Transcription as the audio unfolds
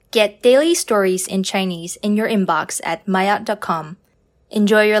Get daily stories in Chinese in your inbox at maya.com.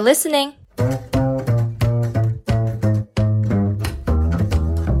 Enjoy your listening!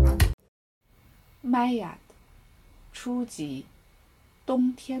 Maya 初级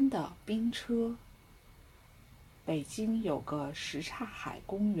冬天的冰车。北京有个什刹海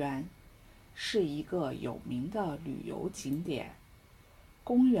公园，是一个有名的旅游景点。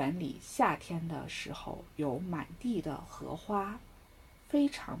公园里夏天的时候有满地的荷花，非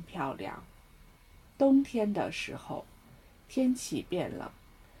常漂亮。冬天的时候，天气变冷，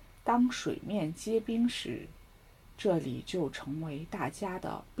当水面结冰时，这里就成为大家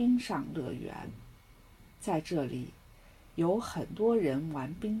的冰上乐园。在这里，有很多人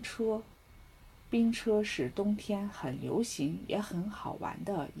玩冰车。冰车是冬天很流行也很好玩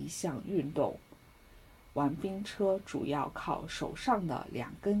的一项运动。玩冰车主要靠手上的2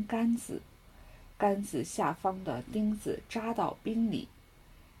根杆子，杆子下方的钉子扎到冰里。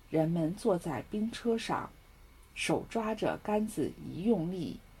人们坐在冰车上，手抓着杆子一用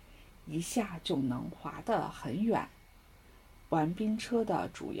力，一下就能滑得很远。玩冰车的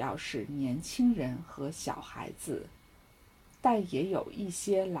主要是年轻人和小孩子，但也有一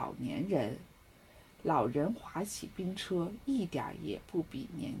些老年人。老人滑起冰车一点也不比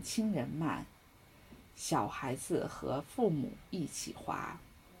年轻人慢。小孩子和父母一起滑，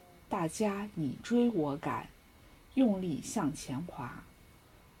大家你追我赶，用力向前滑。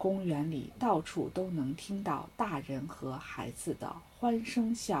公园里到处都能听到大人和孩子的欢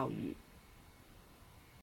声笑语。